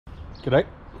G'day,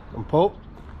 I'm Paul.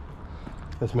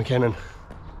 That's my Cannon.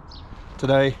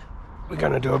 Today we're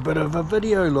going to do a bit of a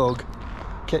video log.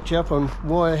 Catch up on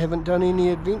why I haven't done any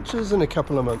adventures in a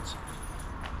couple of months.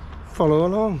 Follow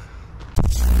along.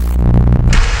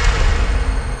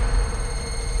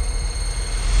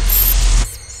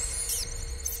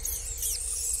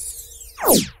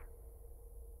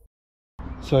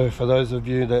 So for those of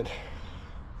you that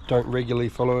don't regularly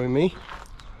follow me,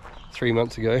 3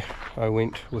 months ago I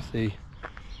went with the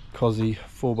Cozzy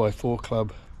 4x4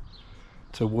 club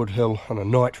to Wood Hill on a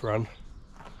night run.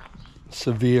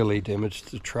 Severely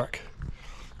damaged the truck.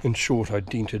 In short, I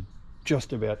dented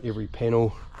just about every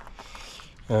panel.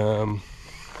 I'll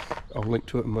link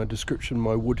to it in my description,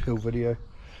 my Wood Hill video.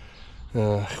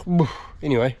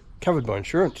 Anyway, covered by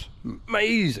insurance.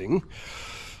 Amazing.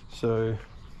 So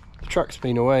the truck's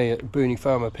been away at Burnie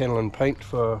Farmer Panel and Paint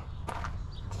for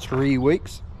 3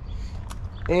 weeks,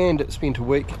 and it spent a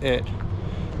week at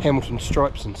Hamilton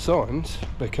Stripes and Signs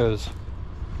because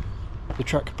the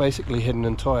truck basically had an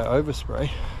entire overspray.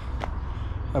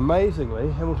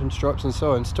 Amazingly, Hamilton Stripes and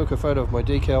Signs took a photo of my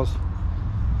decals,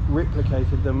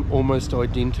 replicated them almost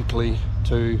identically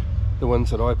to the ones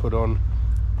that I put on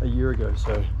a year ago,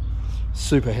 so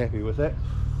super happy with that.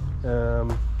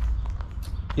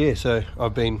 Yeah, so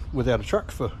I've been without a truck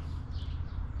for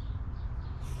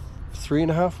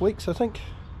 3.5 weeks, I think.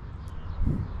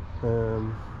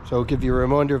 So I'll give you a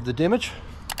reminder of the damage.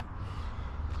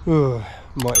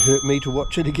 Might hurt me to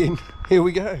watch it again. Here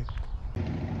we go.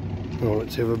 Well,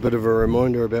 let's have a bit of a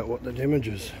reminder about what the damage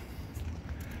is.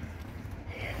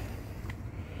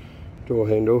 Door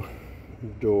handle,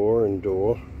 door and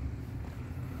door,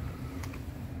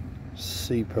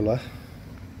 C-pillar,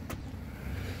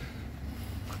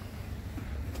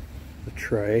 the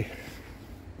tray,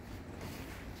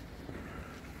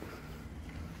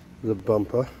 the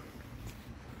bumper.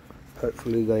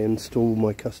 Hopefully they install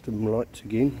my custom lights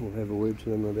again. We'll have a word to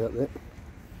them about that.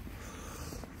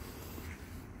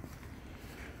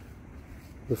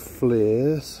 The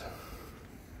flares,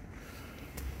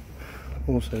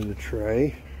 also the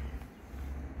tray,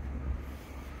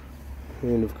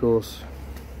 and of course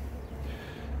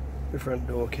the front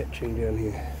door catching down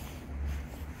here.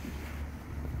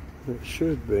 It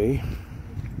should be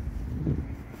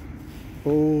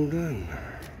all done.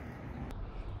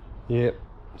 Yep,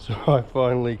 so I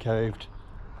finally caved.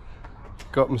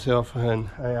 Got myself an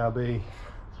ARB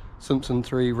Simpson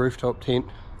 3 rooftop tent.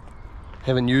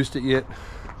 Haven't used it yet.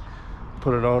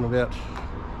 Put it on about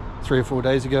 3 or 4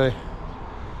 days ago.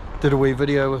 Did a wee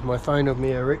video with my phone of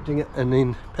me erecting it and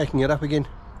then packing it up again.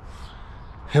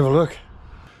 Have a look.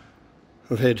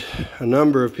 I've had a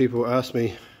number of people ask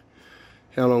me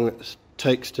how long it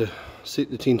takes to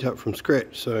set the tent up from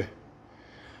scratch, so I'm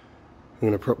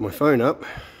going to prop my phone up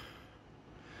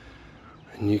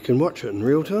and you can watch it in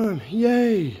real time.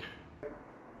 Yay!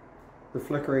 The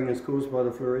flickering is caused by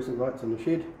the fluorescent lights in the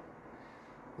shed.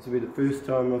 This will be the first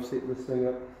time I've set this thing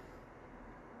up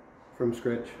from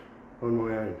scratch on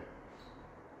my own.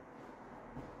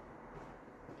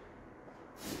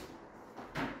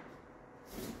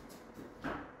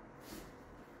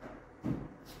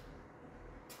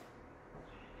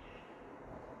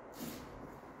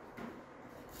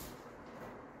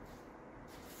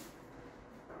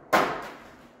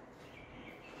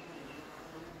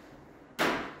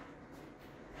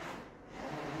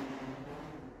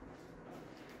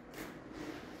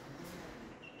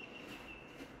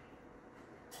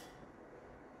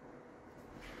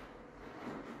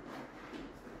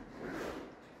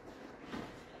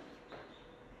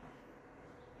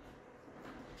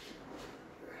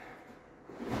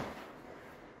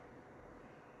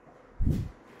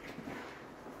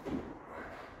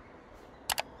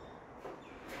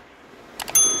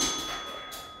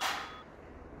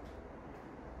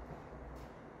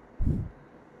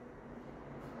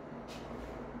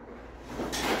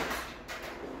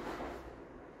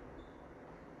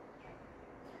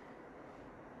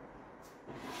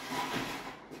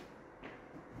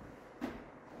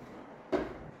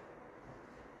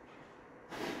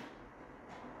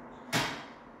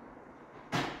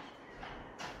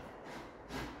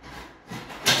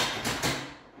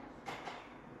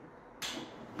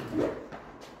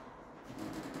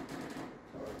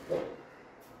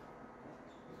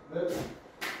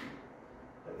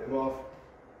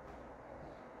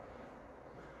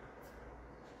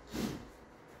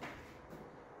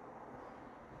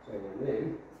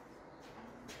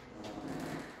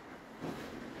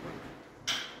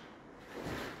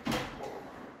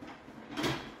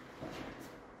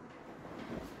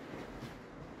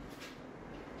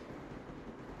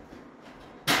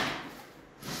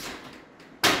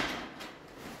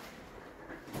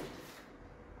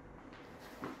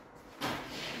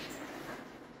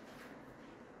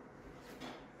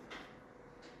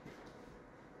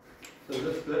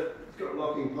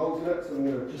 locking poles in it, so I'm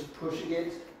going to just push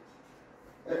against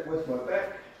it with my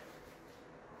back,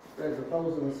 grab the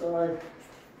poles on the side,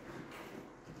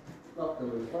 lock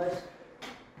them in place.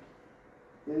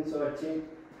 The inside tent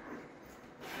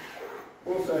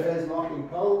also has locking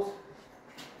poles.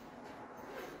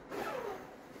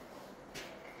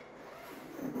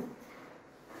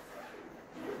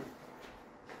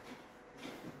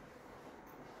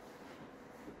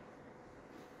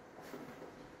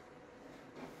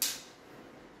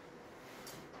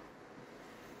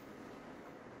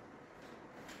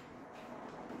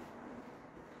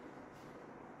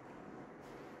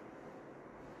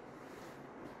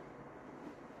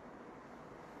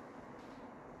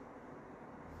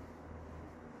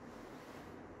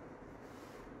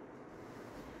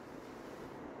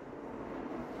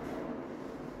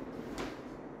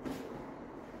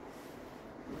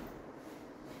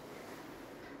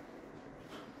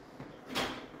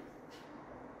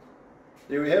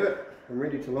 There we have it. I'm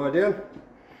ready to lie down.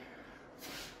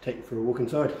 Take you for a walk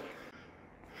inside.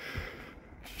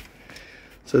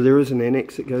 So there is an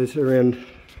annex that goes around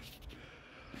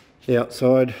the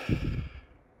outside,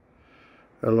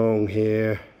 along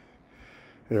here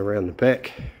and around the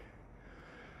back.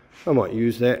 I might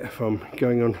use that if I'm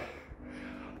going on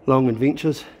long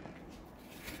adventures.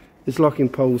 There's locking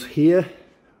poles here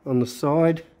on the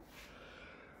side,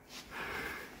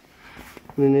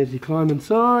 and then as you climb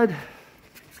inside,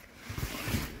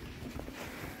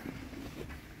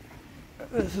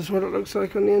 this is what it looks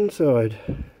like on the inside.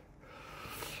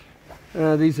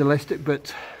 These elastic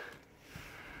bits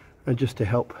are just to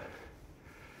help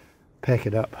pack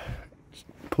it up. It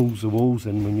pulls the walls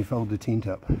in when you fold the tent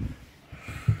up.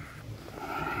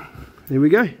 There we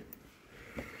go.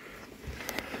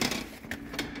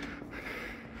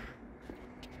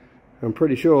 I'm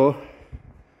pretty sure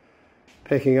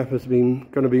packing up has been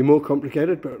going to be more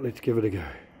complicated, but let's give it a go.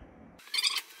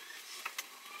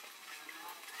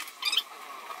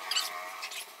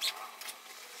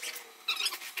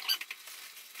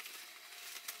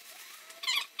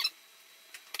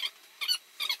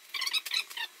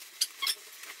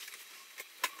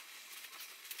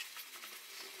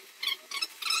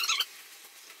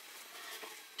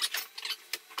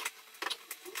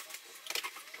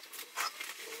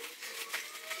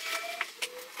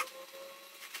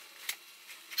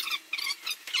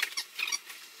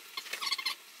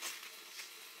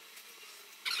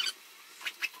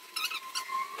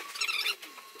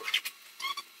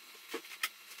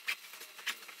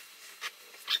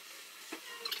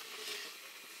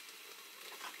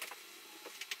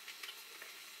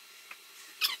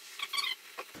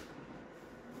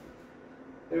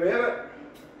 There we have it.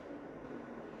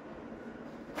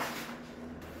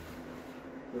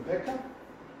 We're packed up.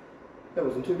 That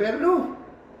wasn't too bad at all.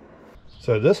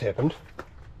 So this happened.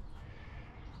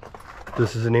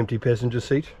 This is an empty passenger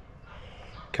seat.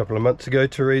 A couple of months ago,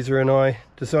 Teresa and I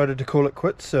decided to call it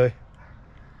quits, so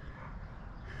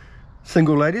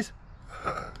single ladies.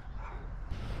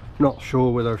 Not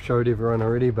sure whether I've showed everyone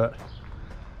already, but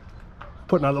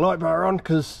put another light bar on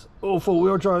because all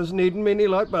four-wheel drives need many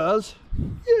light bars.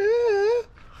 Yeah.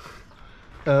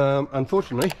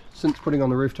 Unfortunately, since putting on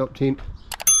the rooftop tent,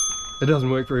 it doesn't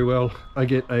work very well. I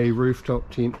get a rooftop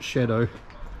tent shadow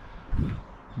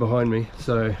behind me,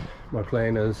 so my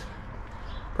plan is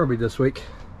probably this week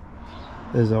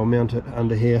is I'll mount it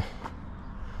under here,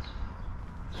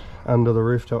 under the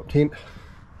rooftop tent.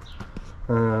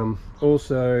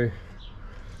 Also,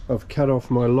 I've cut off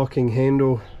my locking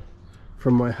handle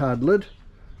from my hard lid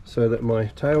so that my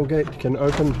tailgate can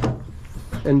open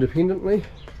independently.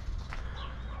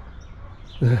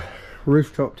 The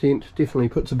rooftop tent definitely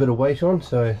puts a bit of weight on,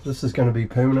 so this is going to be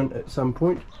permanent at some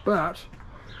point, but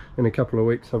in a couple of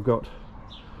weeks I've got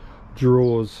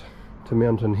drawers to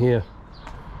mount in here,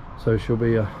 so she'll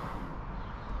be a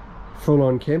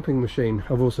full-on camping machine.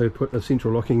 I've also put a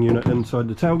central locking unit inside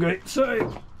the tailgate,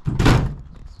 so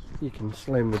you can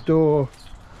slam the door,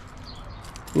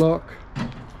 lock,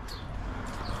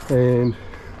 and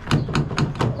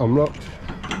I'm locked,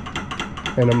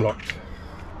 and I'm locked.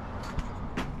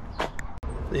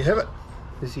 There you have it.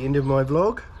 There's the end of my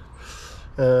vlog.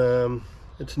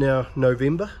 It's now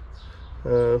November.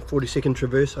 42nd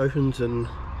Traverse opens in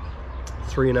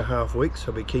 3.5 weeks.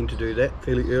 I'll be keen to do that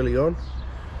fairly early on.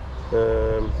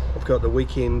 I've got the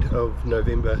weekend of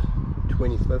November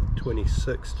 25th,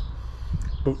 26th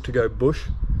booked to go bush.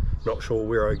 Not sure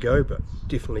where I go, but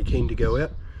definitely keen to go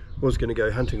out. Was going to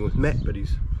go hunting with Matt, but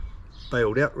he's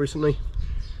bailed out recently.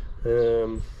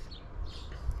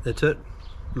 That's it.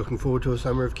 Looking forward to a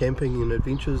summer of camping and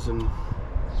adventures and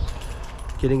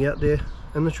getting out there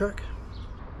in the truck.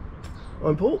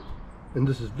 I'm Paul. and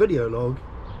this is video log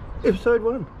episode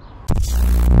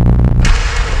 1.